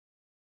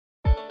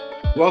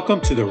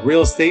Welcome to the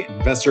Real Estate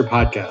Investor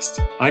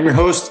Podcast. I'm your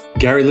host,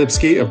 Gary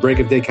Lipsky of Break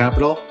of Day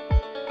Capital.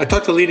 I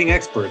talk to leading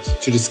experts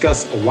to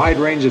discuss a wide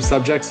range of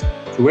subjects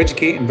to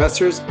educate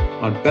investors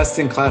on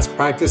best-in-class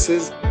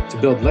practices to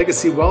build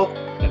legacy wealth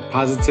and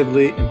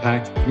positively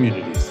impact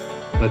communities.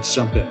 Let's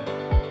jump in.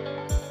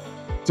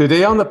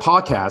 Today on the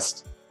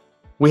podcast,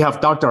 we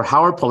have Dr.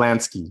 Howard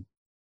Polansky.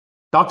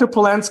 Dr.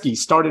 Polansky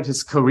started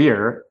his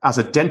career as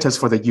a dentist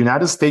for the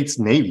United States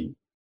Navy.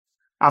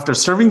 After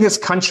serving his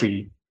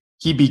country,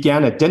 he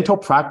began a dental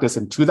practice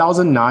in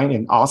 2009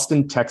 in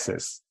Austin,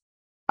 Texas.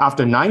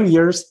 After 9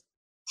 years,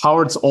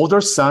 Howard's older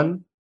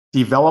son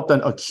developed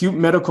an acute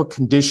medical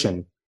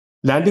condition,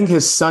 landing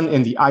his son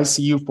in the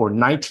ICU for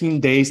 19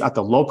 days at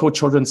the local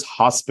children's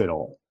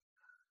hospital.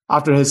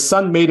 After his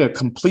son made a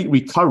complete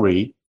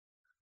recovery,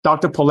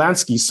 Dr.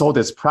 Polansky sold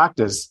his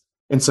practice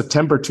in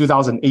September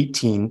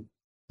 2018,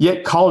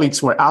 yet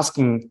colleagues were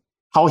asking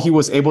how he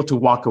was able to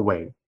walk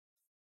away.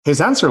 His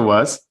answer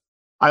was,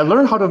 "I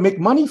learned how to make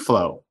money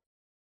flow."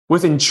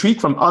 With intrigue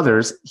from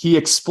others, he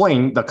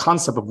explained the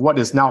concept of what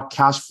is now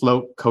cash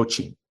flow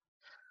coaching,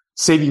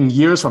 saving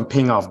years from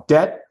paying off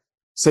debt,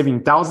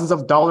 saving thousands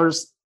of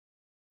dollars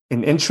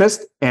in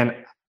interest, and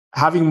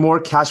having more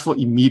cash flow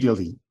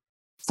immediately.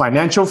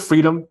 Financial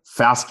freedom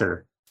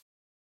faster.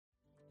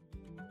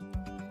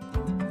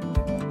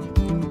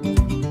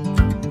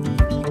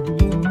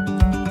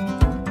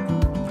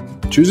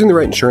 Choosing the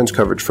right insurance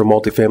coverage for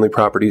multifamily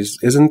properties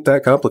isn't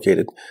that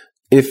complicated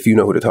if you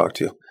know who to talk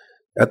to.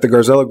 At the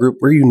Garzella Group,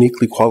 we're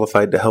uniquely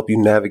qualified to help you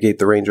navigate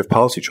the range of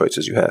policy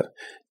choices you have,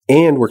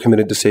 and we're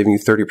committed to saving you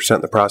 30%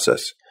 in the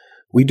process.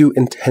 We do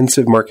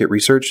intensive market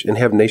research and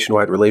have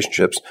nationwide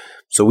relationships,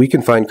 so we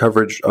can find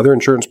coverage other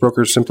insurance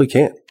brokers simply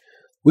can't.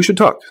 We should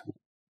talk.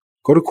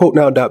 Go to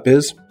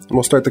quotenow.biz and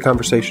we'll start the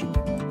conversation.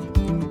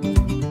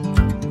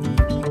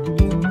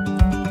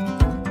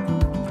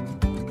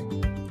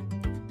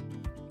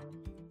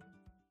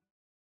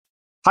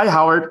 Hi,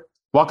 Howard.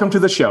 Welcome to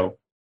the show.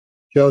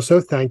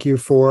 Joseph, thank you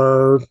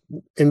for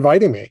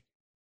inviting me.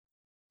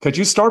 Could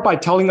you start by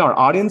telling our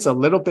audience a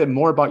little bit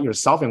more about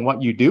yourself and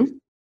what you do?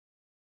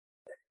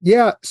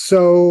 Yeah,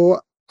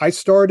 so I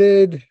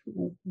started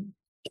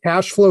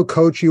Cash Flow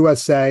Coach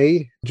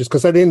USA just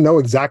because I didn't know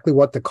exactly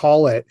what to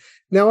call it.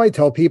 Now I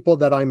tell people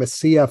that I'm a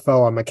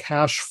CFO, I'm a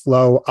cash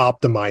flow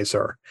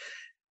optimizer.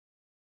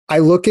 I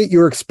look at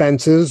your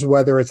expenses,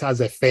 whether it's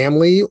as a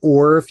family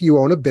or if you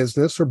own a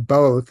business or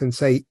both, and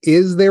say,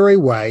 is there a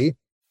way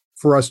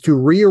for us to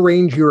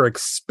rearrange your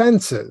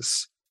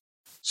expenses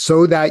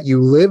so that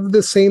you live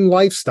the same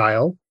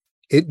lifestyle,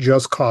 it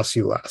just costs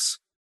you less?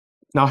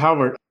 Now,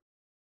 Howard,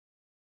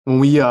 when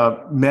we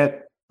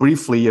met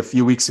briefly a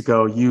few weeks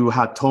ago, you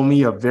had told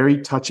me a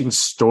very touching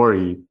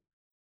story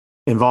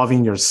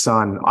involving your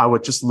son. I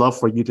would just love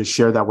for you to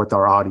share that with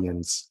our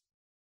audience.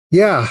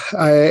 Yeah,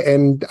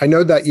 and I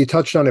know that you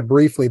touched on it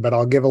briefly, but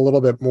I'll give a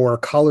little bit more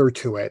color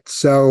to it.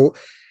 So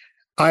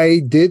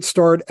I did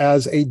start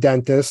as a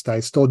dentist.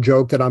 I still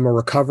joke that I'm a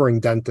recovering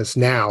dentist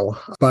now,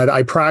 but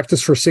I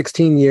practiced for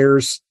 16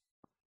 years,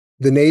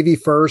 the Navy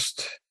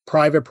first,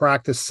 private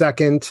practice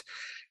second.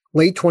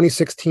 Late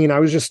 2016, I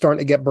was just starting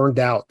to get burned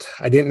out.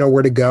 I didn't know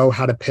where to go,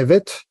 how to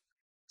pivot.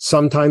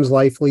 Sometimes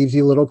life leaves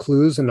you little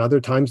clues, and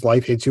other times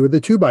life hits you with a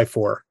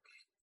 2x4.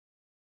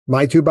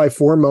 My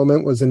 2x4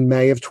 moment was in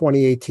May of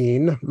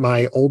 2018.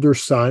 My older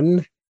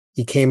son,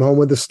 he came home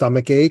with a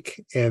stomach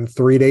ache, and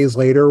 3 days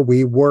later,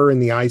 we were in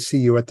the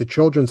ICU at the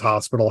Children's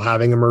Hospital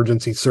having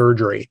emergency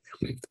surgery.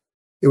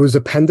 It was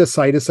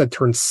appendicitis that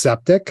turned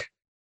septic,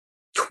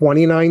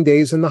 29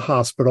 days in the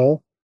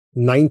hospital,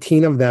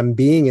 19 of them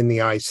being in the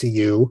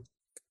ICU,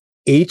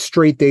 8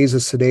 straight days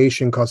of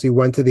sedation because he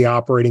went to the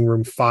operating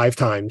room 5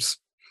 times.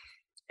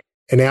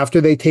 And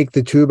after they take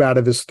the tube out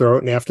of his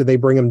throat and after they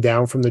bring him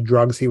down from the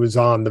drugs he was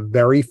on, the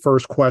very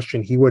first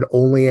question he would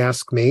only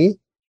ask me,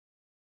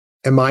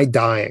 am I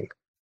dying?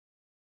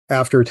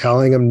 After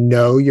telling him,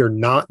 no, you're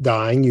not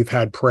dying. You've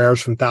had prayers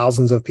from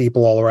thousands of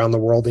people all around the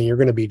world and you're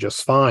going to be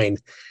just fine.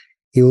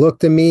 He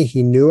looked at me.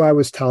 He knew I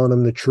was telling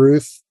him the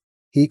truth.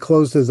 He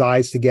closed his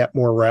eyes to get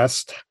more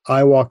rest.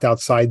 I walked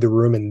outside the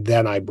room and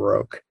then I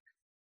broke.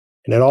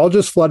 And it all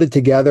just flooded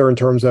together in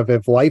terms of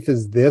if life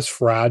is this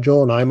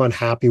fragile and I'm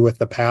unhappy with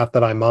the path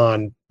that I'm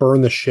on,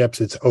 burn the ships,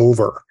 it's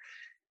over.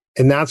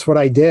 And that's what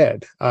I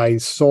did. I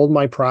sold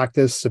my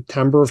practice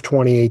September of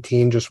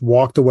 2018, just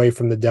walked away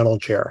from the dental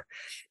chair.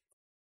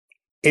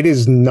 It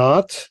is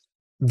not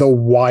the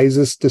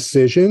wisest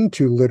decision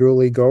to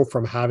literally go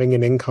from having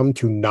an income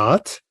to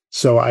not.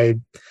 So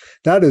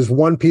that is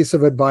one piece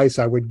of advice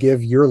I would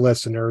give your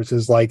listeners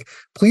is like,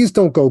 please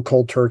don't go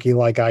cold turkey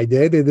like I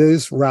did. It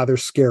is rather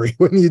scary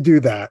when you do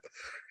that.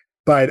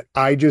 But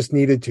I just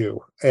needed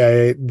to.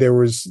 There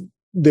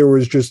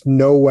was just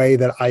no way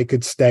that I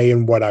could stay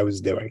in what I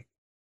was doing.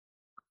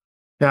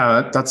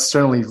 Yeah, that's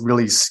certainly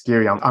really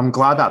scary. I'm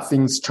glad that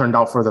things turned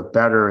out for the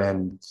better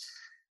and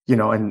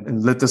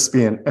let this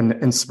be an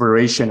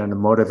inspiration and a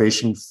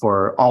motivation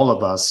for all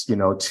of us,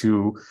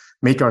 to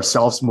make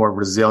ourselves more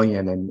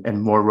resilient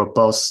and more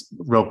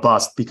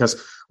robust,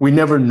 because we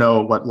never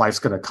know what life's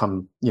going to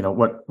come,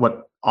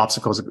 what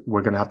obstacles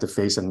we're going to have to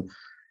face and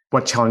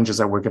what challenges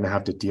that we're going to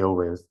have to deal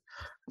with.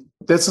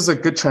 This is a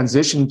good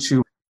transition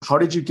to how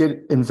did you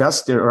get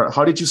invested, or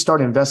how did you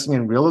start investing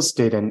in real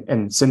estate and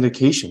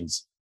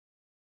syndications?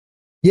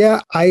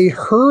 Yeah, I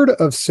heard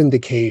of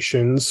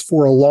syndications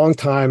for a long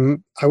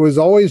time. I was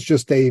always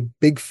just a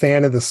big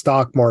fan of the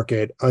stock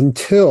market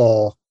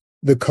until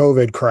the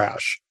COVID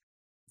crash.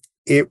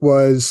 It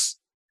was,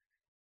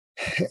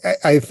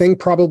 I think,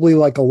 probably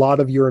like a lot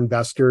of your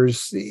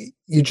investors,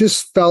 you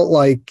just felt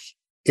like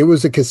it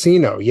was a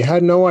casino. You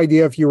had no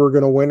idea if you were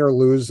going to win or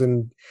lose.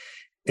 And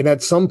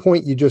at some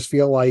point, you just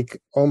feel like,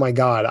 oh my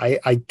God,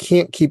 I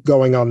can't keep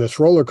going on this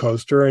roller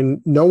coaster.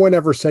 And no one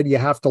ever said you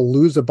have to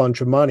lose a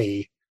bunch of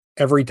money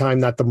every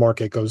time that the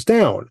market goes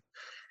down.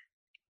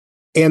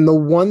 And the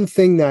one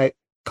thing that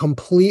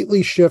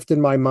completely shifted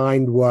my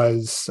mind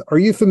was, are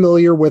you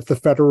familiar with the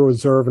Federal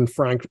Reserve and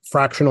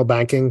fractional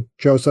banking,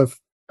 Joseph?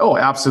 Oh,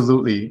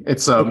 absolutely.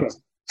 It's a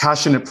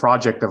passionate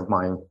project of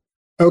mine.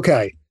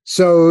 Okay.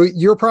 So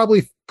you're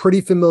probably pretty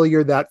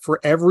familiar that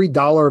for every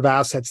dollar of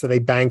assets that a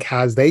bank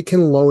has, they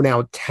can loan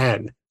out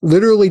 10,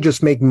 literally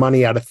just make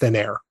money out of thin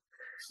air.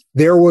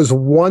 There was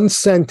one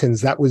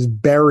sentence that was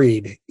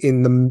buried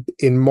in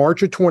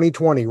March of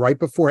 2020, right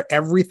before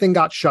everything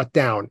got shut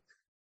down.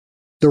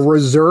 The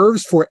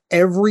reserves for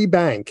every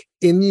bank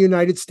in the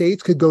United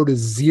States could go to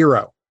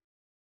zero.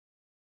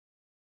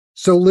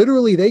 So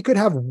literally, they could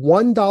have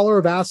 $1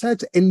 of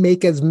assets and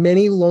make as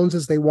many loans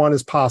as they want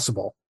as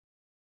possible.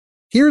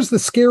 Here's the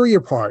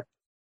scarier part.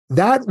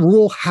 That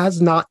rule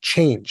has not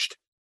changed.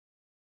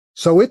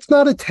 So it's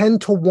not a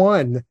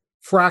 10-to-1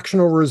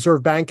 fractional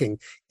reserve banking.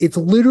 It's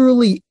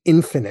literally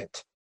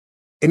infinite.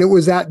 And it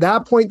was at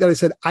that point that I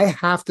said, I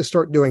have to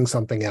start doing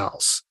something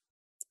else.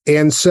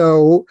 And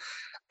so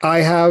I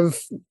have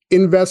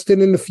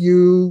invested in a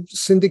few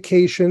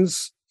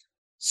syndications.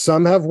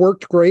 Some have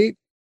worked great.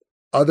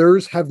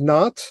 Others have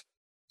not.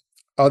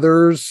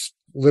 Others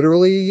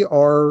literally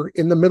are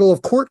in the middle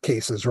of court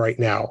cases right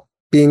now,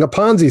 being a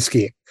Ponzi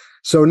scheme.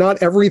 So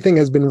not everything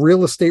has been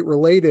real estate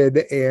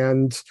related.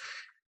 And,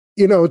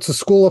 it's a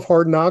school of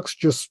hard knocks,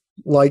 just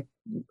like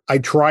I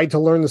tried to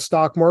learn the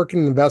stock market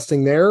and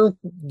investing there.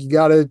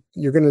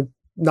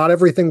 Not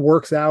everything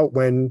works out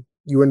when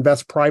you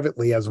invest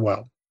privately as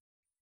well.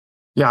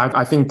 Yeah,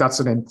 I think that's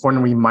an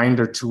important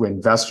reminder to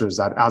investors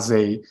that as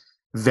a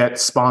vet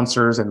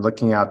sponsors and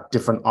looking at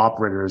different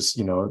operators,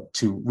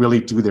 to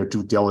really do their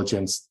due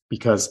diligence,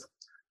 because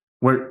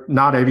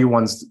not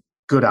everyone's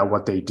good at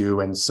what they do.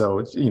 And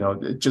so,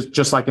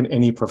 just like in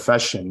any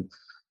profession.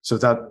 So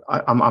that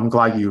I'm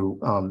glad you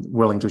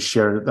willing to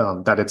share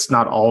that it's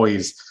not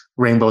always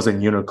rainbows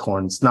and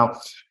unicorns. Now,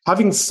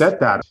 having said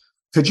that,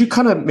 could you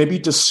kind of maybe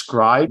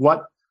describe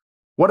what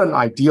an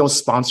ideal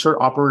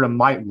sponsor operator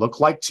might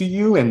look like to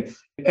you, and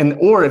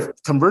or if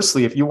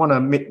conversely, if you want to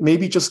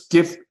maybe just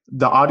give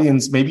the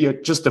audience maybe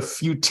just a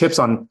few tips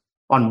on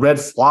red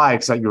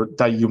flags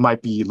that you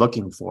might be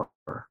looking for?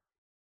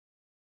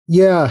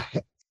 Yeah,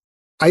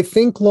 I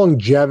think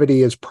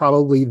longevity is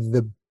probably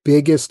the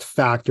biggest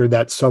factor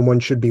that someone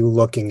should be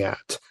looking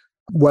at,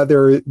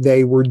 whether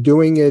they were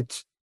doing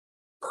it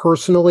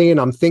personally.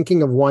 And I'm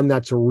thinking of one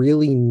that's a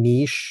really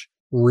niche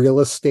real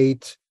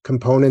estate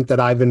component that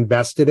I've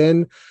invested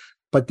in,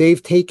 but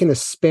they've taken a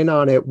spin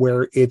on it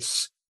where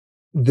it's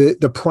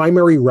the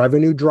primary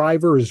revenue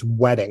driver is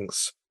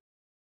weddings.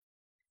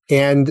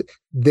 And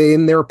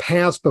in their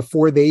past,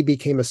 before they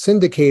became a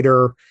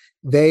syndicator,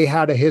 they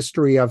had a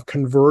history of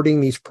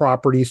converting these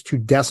properties to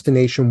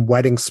destination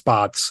wedding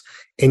spots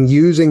and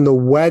using the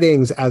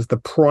weddings as the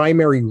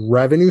primary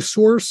revenue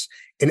source,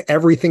 and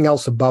everything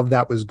else above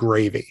that was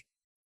gravy.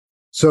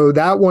 So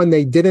that one,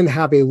 they didn't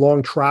have a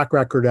long track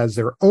record as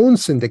their own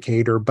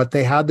syndicator, but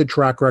they had the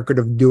track record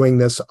of doing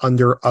this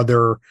under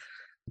other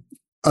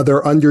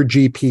under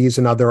GPs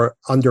and other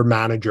under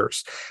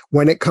managers.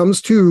 When it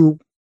comes to,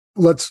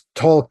 let's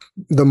talk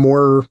the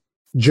more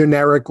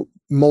generic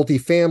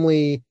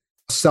multifamily,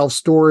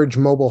 self-storage,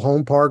 mobile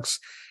home parks,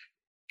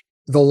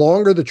 the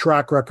longer the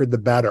track record, the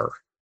better.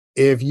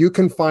 If you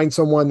can find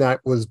someone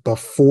that was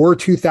before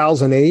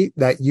 2008,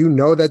 that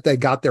that they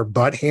got their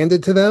butt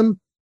handed to them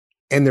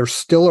and they're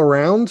still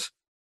around,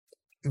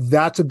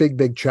 that's a big,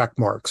 big check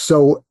mark.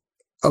 So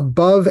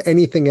above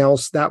anything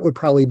else, that would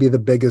probably be the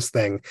biggest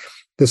thing.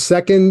 The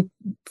second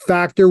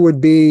factor would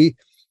be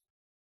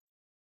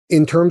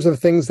in terms of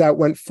things that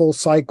went full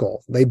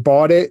cycle. They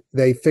bought it,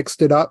 they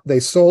fixed it up, they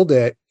sold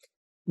it.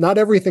 Not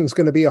everything's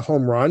going to be a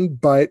home run,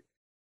 but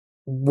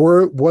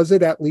was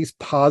it at least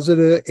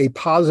a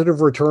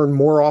positive return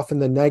more often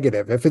than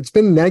negative? If it's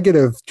been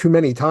negative too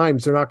many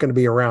times, they're not going to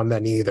be around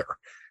then either.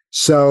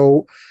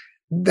 So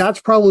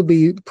that's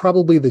probably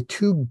the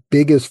two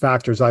biggest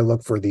factors I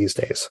look for these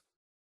days.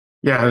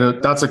 Yeah,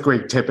 that's a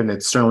great tip, and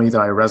it's certainly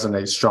that I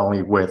resonate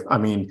strongly with. I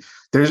mean,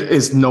 there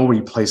is no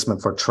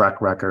replacement for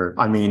track record.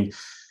 I mean,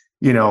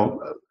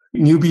 newbie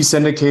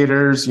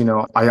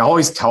syndicators, I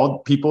always tell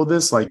people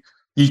this, like,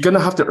 you're going to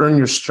have to earn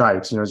your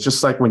stripes. It's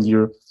just like when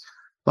you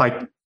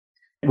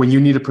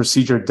need a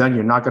procedure done,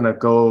 you're not going to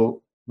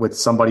go with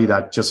somebody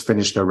that just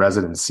finished their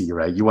residency,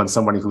 right? You want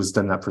somebody who's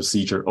done that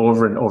procedure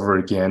over and over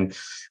again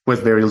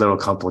with very little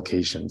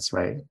complications,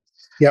 right?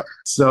 Yep.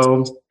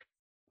 So,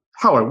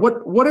 Howard,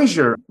 what is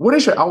your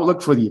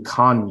outlook for the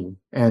economy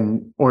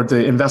or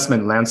the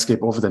investment landscape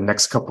over the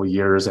next couple of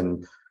years,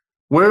 and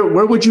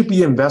where would you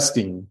be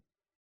investing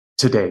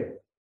today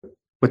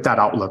with that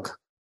outlook?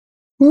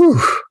 Whew,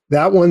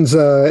 that one's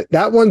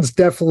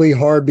definitely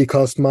hard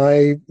because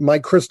my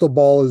crystal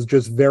ball is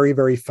just very,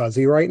 very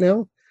fuzzy right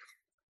now.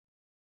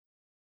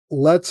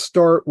 Let's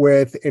start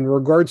with, in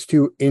regards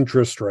to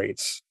interest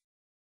rates,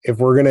 if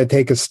we're going to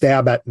take a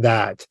stab at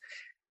that,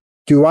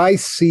 do I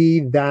see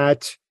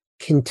that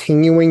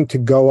continuing to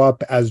go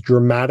up as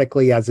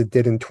dramatically as it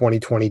did in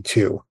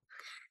 2022?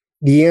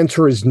 The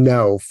answer is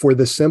no, for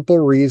the simple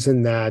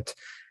reason that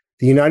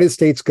the United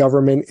States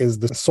government is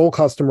the sole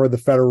customer of the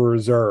Federal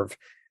Reserve.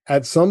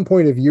 At some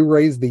point, if you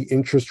raise the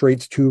interest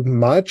rates too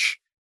much,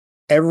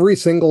 every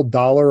single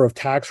dollar of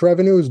tax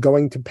revenue is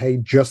going to pay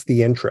just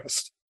the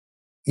interest.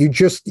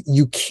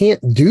 You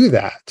can't do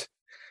that.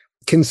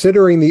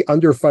 Considering the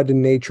underfunded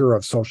nature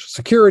of Social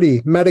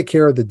Security,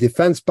 Medicare, the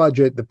defense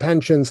budget, the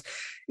pensions,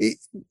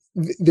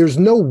 there's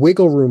no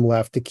wiggle room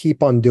left to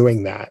keep on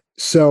doing that.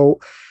 So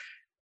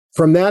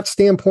from that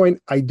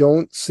standpoint, I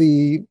don't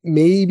see,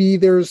 maybe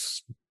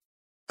there's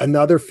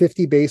another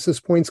 50 basis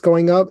points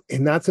going up,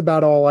 and that's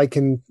about all I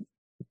can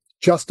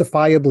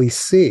justifiably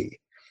see.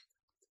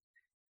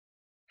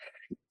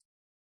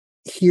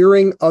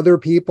 Hearing other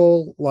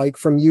people, like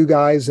from you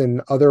guys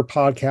and other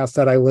podcasts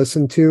that I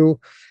listen to,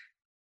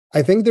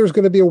 I think there's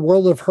going to be a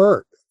world of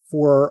hurt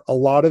for a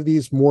lot of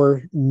these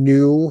more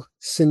new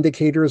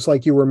syndicators,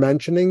 like you were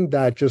mentioning,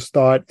 that just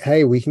thought,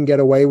 hey, we can get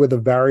away with a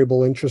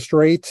variable interest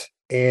rate,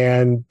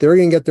 and they're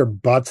going to get their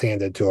butts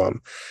handed to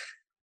them.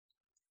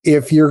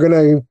 If you're going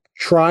to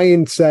try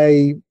and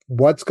say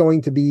what's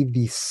going to be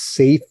the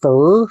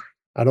safer,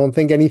 I don't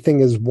think anything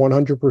is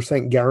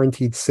 100%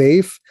 guaranteed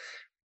safe.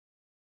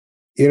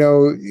 In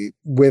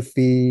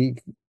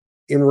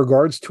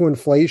regards to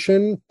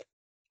inflation,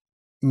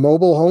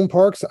 mobile home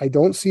parks, I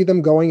don't see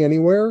them going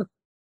anywhere.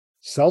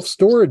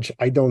 Self-storage,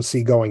 I don't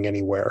see going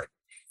anywhere.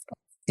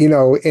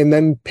 And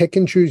then pick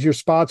and choose your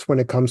spots when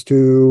it comes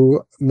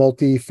to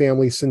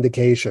multifamily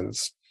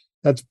syndications.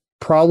 That's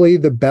probably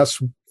the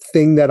best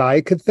thing that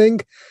I could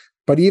think.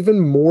 But even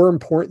more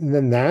important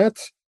than that,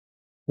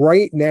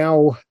 right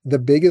now, the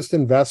biggest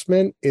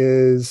investment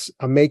is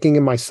I'm making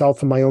in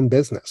myself and my own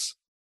business.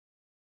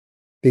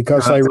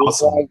 Because I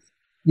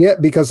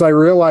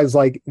realize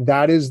like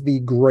that is the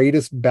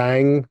greatest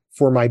bang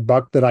for my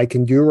buck that I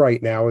can do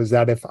right now, is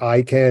that if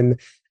I can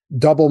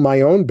double my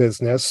own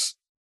business,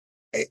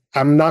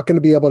 I'm not going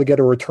to be able to get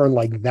a return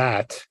like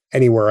that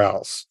anywhere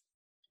else.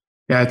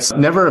 Yeah, it's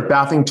never a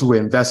bad thing to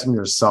invest in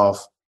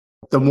yourself.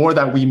 The more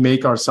that we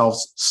make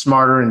ourselves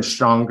smarter and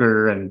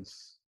stronger and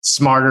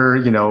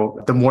smarter,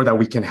 the more that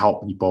we can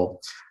help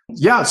people.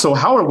 Yeah. So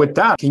Howard, with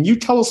that, can you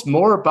tell us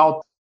more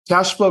about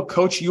Cashflow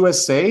Coach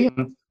USA?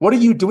 What are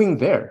you doing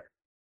there?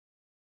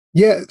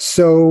 Yeah.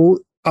 So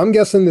I'm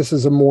guessing this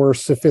is a more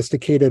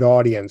sophisticated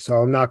audience, so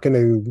I'm not going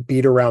to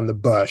beat around the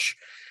bush.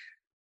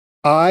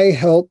 I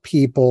help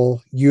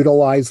people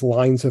utilize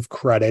lines of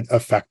credit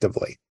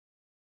effectively.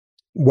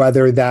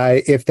 Whether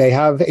that, if they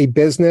have a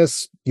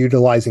business,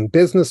 utilizing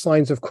business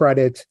lines of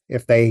credit,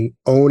 if they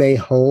own a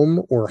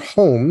home or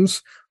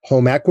homes,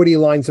 home equity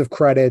lines of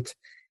credit,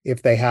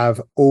 if they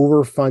have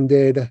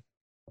overfunded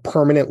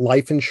permanent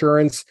life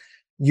insurance,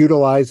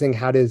 utilizing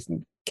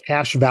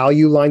cash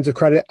value lines of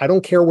credit. I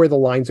don't care where the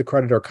lines of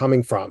credit are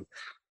coming from.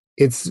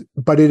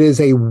 But it is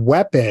a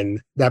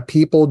weapon that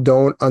people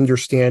don't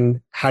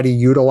understand how to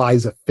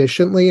utilize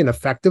efficiently and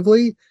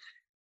effectively.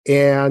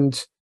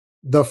 And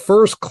the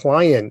first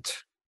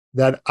client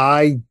that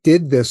I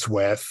did this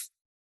with,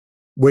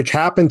 which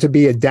happened to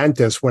be a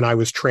dentist when I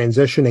was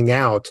transitioning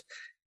out,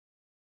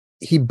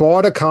 he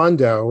bought a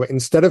condo.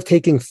 Instead of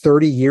taking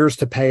 30 years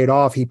to pay it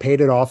off, he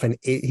paid off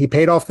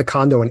the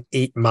condo in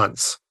 8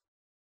 months.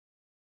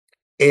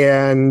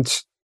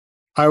 And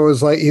I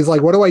was like, he's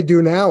like, what do I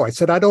do now? I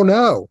said, I don't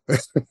know.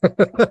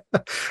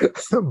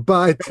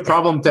 But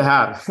problem to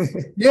have.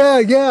 yeah.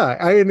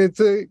 It's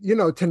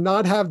to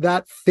not have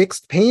that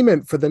fixed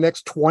payment for the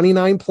next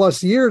 29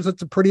 plus years,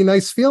 it's a pretty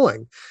nice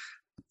feeling.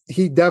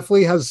 He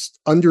definitely has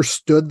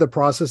understood the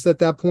process at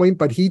that point,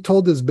 but he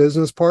told his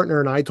business partner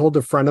and I told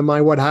a friend of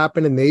mine what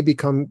happened, and they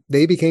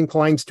became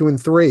clients 2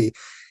 and 3.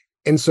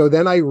 And so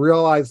then I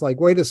realized, like,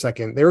 wait a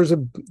second, there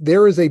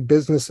is a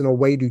business and a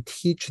way to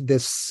teach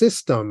this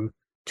system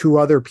to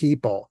other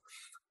people.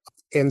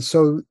 And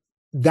so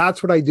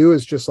that's what I do,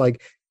 is just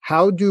like,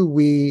 how do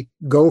we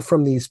go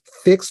from these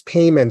fixed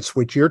payments,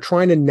 which you're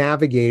trying to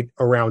navigate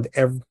around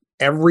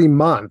every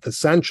month,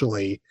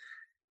 essentially,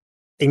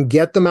 and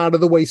get them out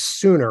of the way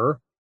sooner,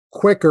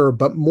 quicker,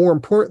 but more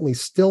importantly,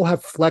 still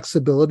have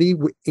flexibility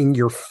in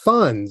your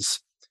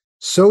funds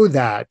so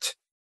that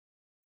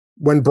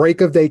when Break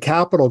of Day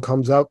Capital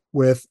comes up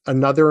with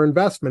another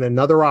investment,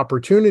 another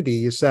opportunity,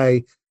 you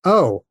say,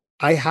 oh,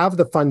 I have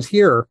the funds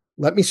here.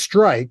 Let me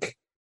strike.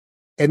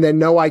 And then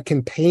know I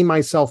can pay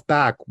myself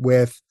back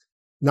with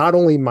not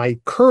only my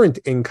current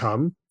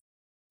income,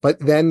 but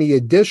then the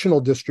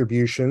additional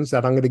distributions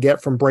that I'm going to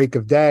get from Break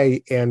of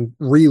Day and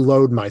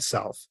reload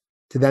myself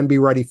to then be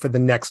ready for the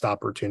next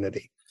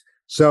opportunity.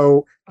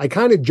 So I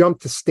kind of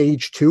jumped to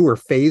stage 2 or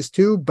phase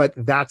 2, but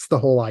that's the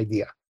whole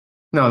idea.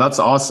 No, that's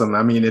awesome.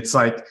 I mean, it's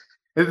like,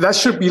 that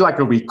should be like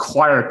a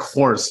required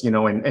course,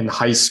 in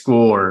high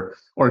school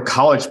or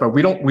college, but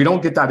we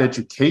don't get that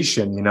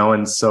education,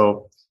 and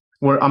so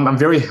I'm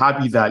very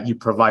happy that you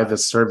provide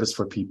this service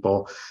for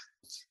people.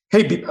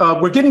 Hey,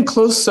 we're getting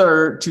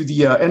closer to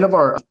the end of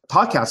our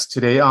podcast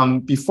today.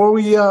 Before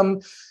we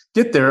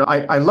get there,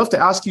 I'd love to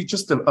ask you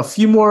just a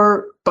few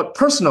more, but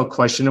personal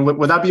questions.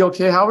 Would that be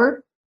okay,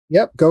 Howard?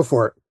 Yep, go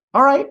for it.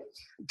 All right.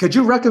 Could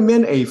you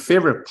recommend a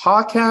favorite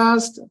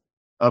podcast,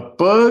 a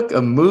book,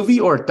 a movie,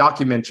 or a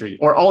documentary,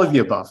 or all of the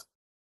above?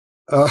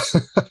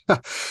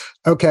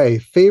 Okay,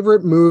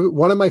 favorite movie.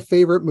 One of my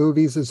favorite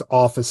movies is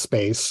Office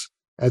Space.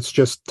 It's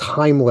just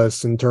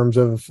timeless in terms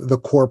of the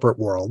corporate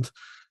world.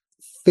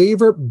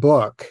 Favorite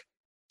book,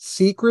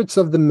 Secrets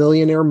of the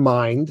Millionaire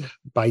Mind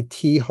by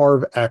T.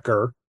 Harv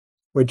Eker,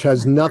 which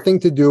has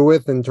nothing to do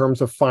with in terms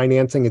of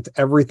financing. It's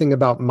everything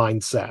about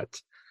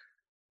mindset.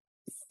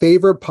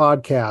 Favorite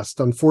podcast.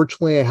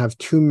 Unfortunately, I have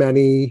too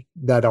many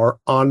that are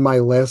on my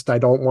list. I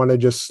don't want to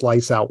just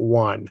slice out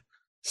one.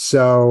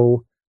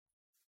 So,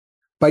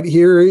 but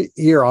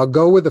here, I'll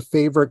go with a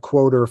favorite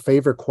quote or a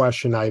favorite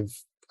question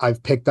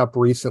I've picked up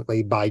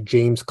recently by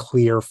James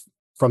Clear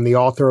from the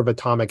author of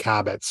Atomic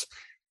Habits.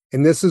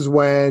 And this is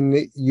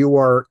when you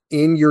are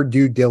in your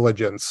due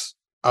diligence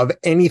of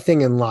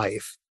anything in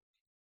life.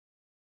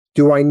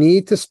 Do I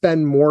need to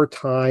spend more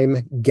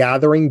time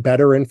gathering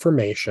better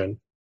information,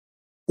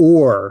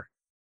 or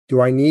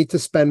do I need to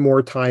spend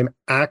more time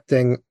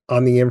acting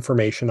on the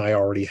information I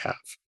already have?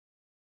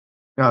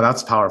 No,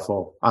 that's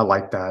powerful. I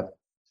like that.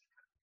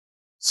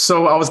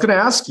 So I was going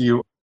to ask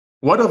you,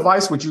 what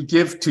advice would you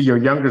give to your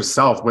younger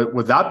self?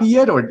 Would that be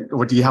it,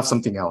 or do you have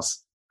something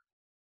else?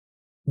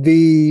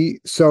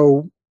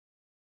 So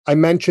I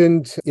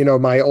mentioned,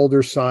 my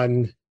older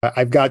son.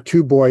 I've got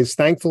 2 boys.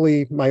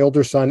 Thankfully, my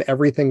older son,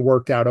 everything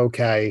worked out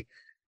okay.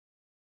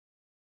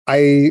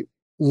 I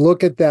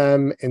look at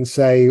them and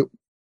say,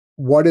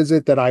 what is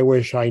it that I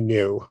wish I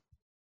knew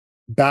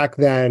back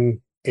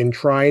then, and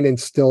try and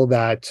instill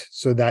that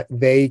so that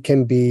they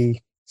can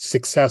be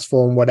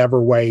successful in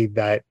whatever way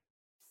that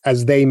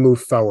as they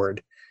move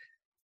forward.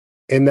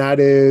 And that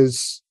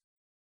is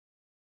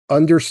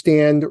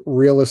understand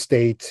real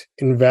estate,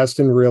 invest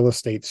in real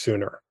estate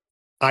sooner.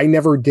 I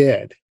never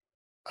did.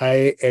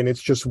 And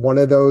it's just one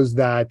of those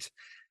that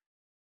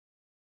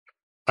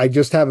I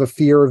just have a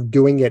fear of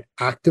doing it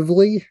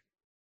actively.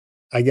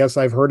 I guess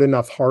I've heard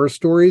enough horror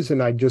stories,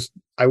 and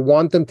I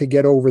want them to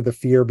get over the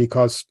fear,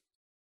 because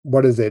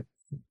what is it?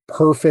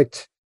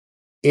 Perfect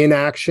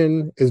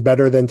inaction is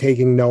better than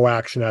taking no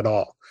action at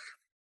all.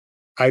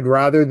 I'd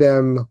rather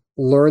them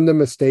learn the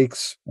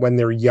mistakes when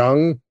they're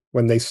young,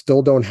 when they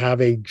still don't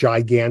have a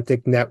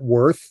gigantic net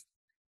worth,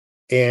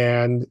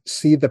 and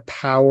see the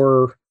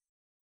power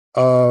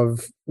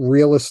of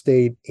real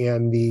estate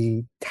and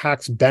the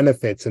tax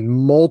benefits in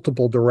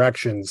multiple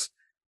directions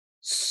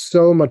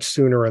so much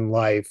sooner in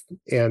life,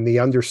 and the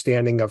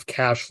understanding of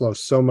cash flow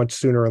so much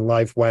sooner in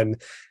life when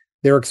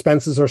their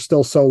expenses are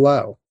still so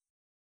low.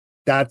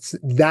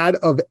 That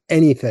of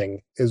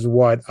anything is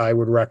what I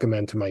would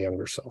recommend to my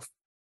younger self.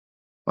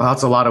 Well,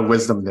 that's a lot of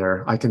wisdom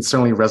there. I can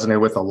certainly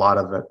resonate with a lot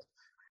of it.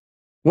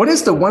 What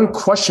is the one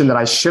question that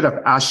I should have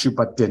asked you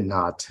but did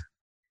not?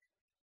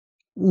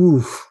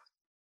 Ooh,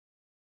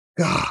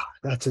 God,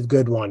 that's a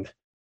good one.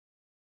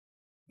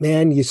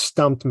 Man, you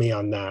stumped me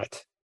on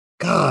that.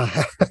 God.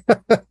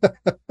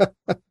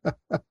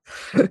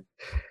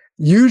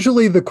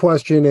 Usually the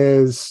question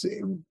is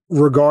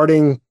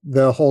regarding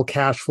the whole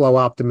cash flow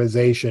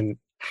optimization.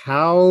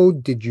 How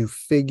did you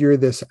figure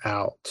this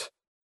out?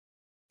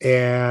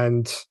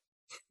 And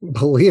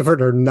believe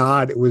it or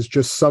not, it was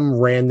just some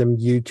random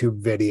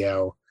YouTube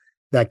video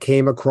that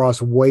came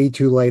across way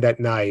too late at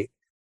night.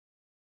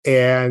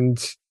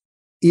 And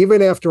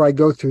even after I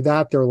go through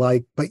that, they're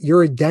like, but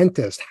you're a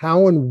dentist.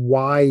 How and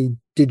why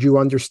did you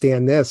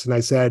understand this? And I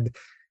said,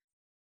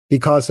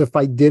 because if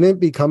I didn't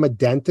become a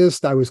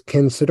dentist, I was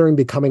considering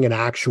becoming an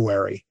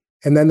actuary.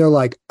 And then they're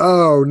like,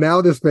 oh,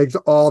 now this makes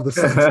all the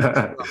sense.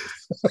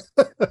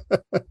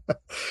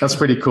 That's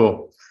pretty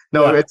cool.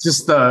 No, Yeah. It's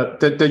just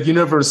the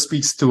universe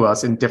speaks to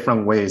us in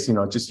different ways.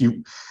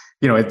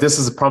 This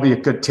is probably a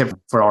good tip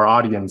for our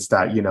audience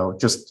that,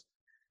 just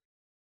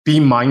be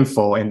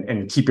mindful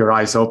and keep your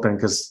eyes open,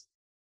 because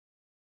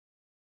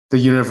the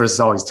universe is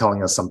always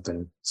telling us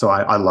something. So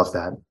I love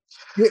that.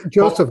 Yeah,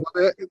 Joseph,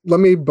 let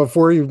me,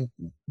 before you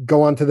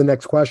go on to the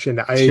next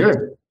question,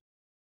 Sure.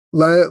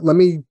 let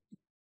me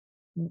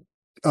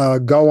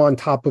go on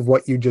top of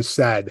what you just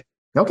said.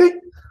 Okay.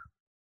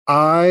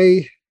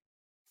 I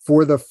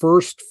For the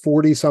first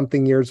 40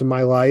 something years of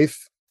my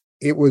life,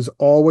 it was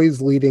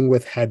always leading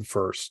with head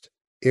first.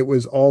 It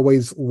was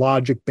always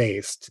logic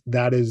based.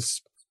 That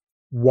is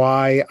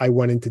why I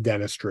went into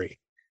dentistry.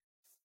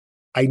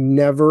 I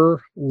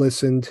never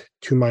listened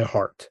to my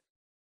heart.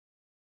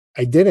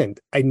 I didn't.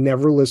 I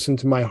never listened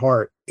to my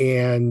heart.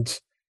 And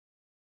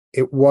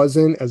it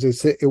wasn't, as I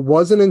said, it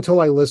wasn't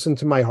until I listened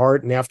to my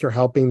heart and after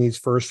helping these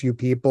first few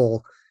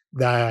people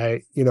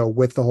that,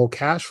 with the whole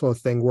cash flow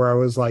thing, where I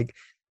was like,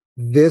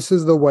 this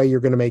is the way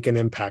you're going to make an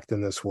impact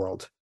in this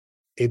world.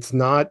 It's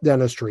not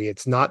dentistry.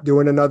 It's not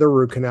doing another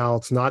root canal.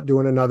 It's not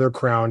doing another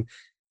crown.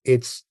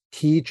 It's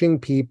teaching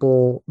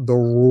people the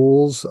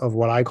rules of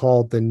what I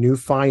call the new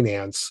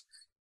finance,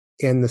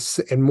 and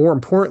more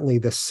importantly,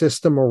 the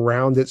system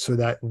around it, so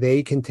that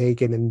they can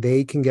take it and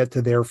they can get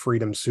to their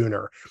freedom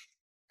sooner.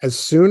 As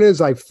soon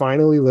as I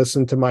finally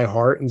listened to my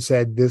heart and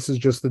said, this is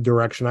just the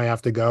direction I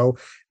have to go,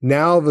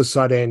 now all of a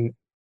sudden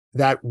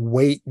that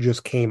weight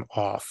just came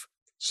off.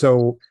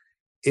 So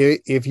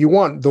if you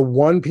want the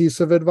one piece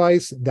of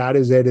advice, that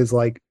is it, is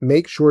like,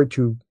 make sure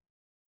to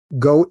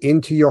go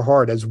into your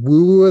heart, as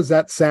woo as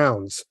that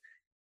sounds,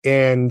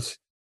 and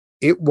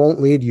it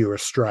won't lead you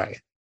astray.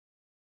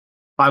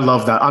 I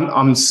love that.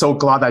 I'm so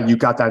glad that you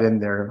got that in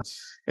there.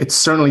 It's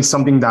certainly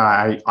something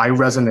that I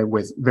resonate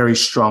with very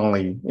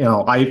strongly.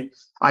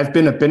 I've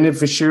been a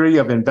beneficiary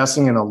of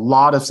investing in a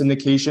lot of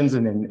syndications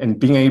and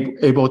being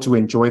able to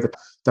enjoy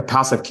the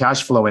passive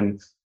cash flow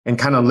and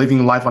kind of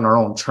living life on our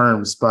own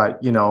terms.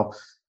 But,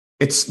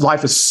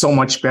 life is so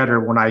much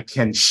better when I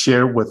can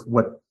share with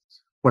what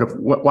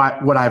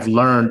I've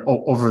learned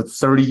over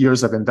 30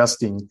 years of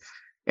investing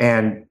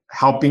and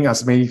helping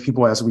as many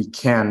people as we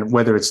can,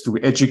 whether it's through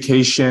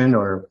education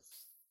or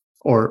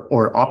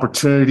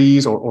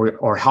opportunities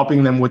or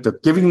helping them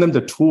giving them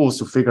the tools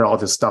to figure all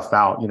this stuff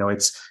out.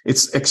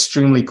 It's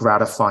extremely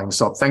gratifying.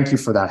 So thank you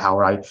for that,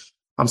 Howard.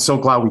 I'm so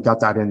glad we got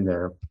that in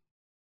there.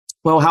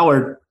 Well,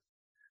 Howard,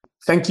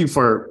 thank you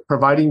for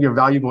providing your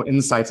valuable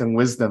insights and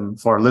wisdom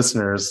for our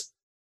listeners.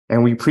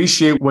 And we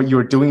appreciate what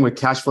you're doing with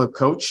Cashflow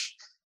Coach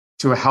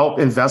to help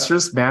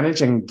investors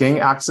manage and gain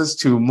access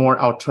to more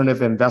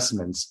alternative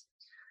investments.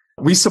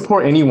 We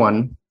support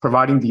anyone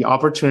providing the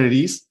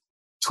opportunities,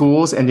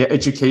 tools, and the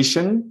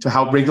education to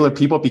help regular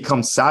people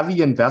become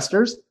savvy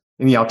investors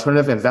in the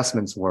alternative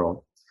investments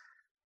world.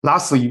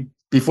 Lastly,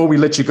 before we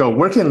let you go,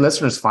 where can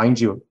listeners find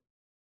you?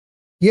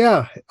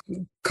 Yeah, a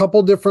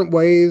couple different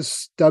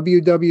ways.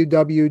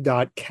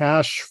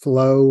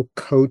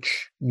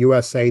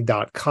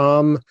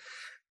 www.cashflowcoachusa.com.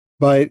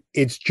 But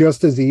it's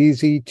just as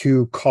easy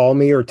to call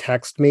me or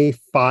text me,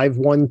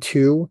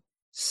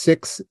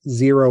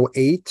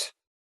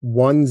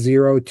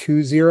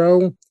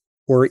 512-608-1020,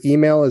 or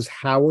email is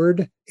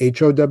Howard,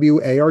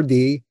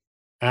 HOWARD,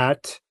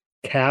 at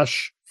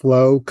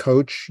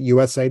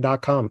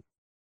cashflowcoachusa.com.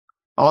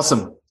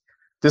 Awesome.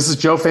 This is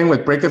Joe Feng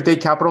with Break of Day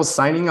Capital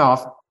signing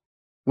off.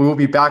 We will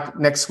be back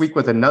next week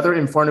with another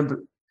informative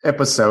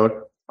episode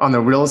on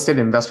the Real Estate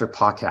Investor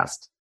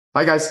Podcast.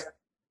 Bye, guys.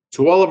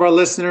 To all of our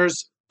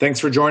listeners, thanks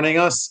for joining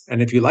us.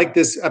 And if you like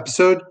this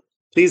episode,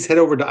 please head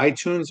over to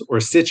iTunes or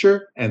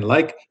Stitcher and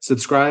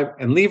subscribe,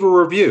 and leave a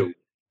review,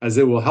 as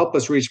it will help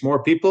us reach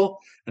more people.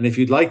 And if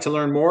you'd like to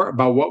learn more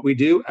about what we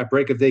do at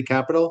Break of Day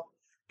Capital,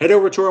 head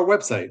over to our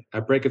website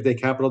at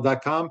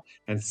breakofdaycapital.com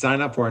and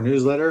sign up for our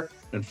newsletter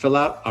and fill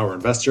out our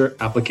investor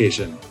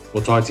application.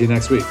 We'll talk to you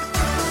next week.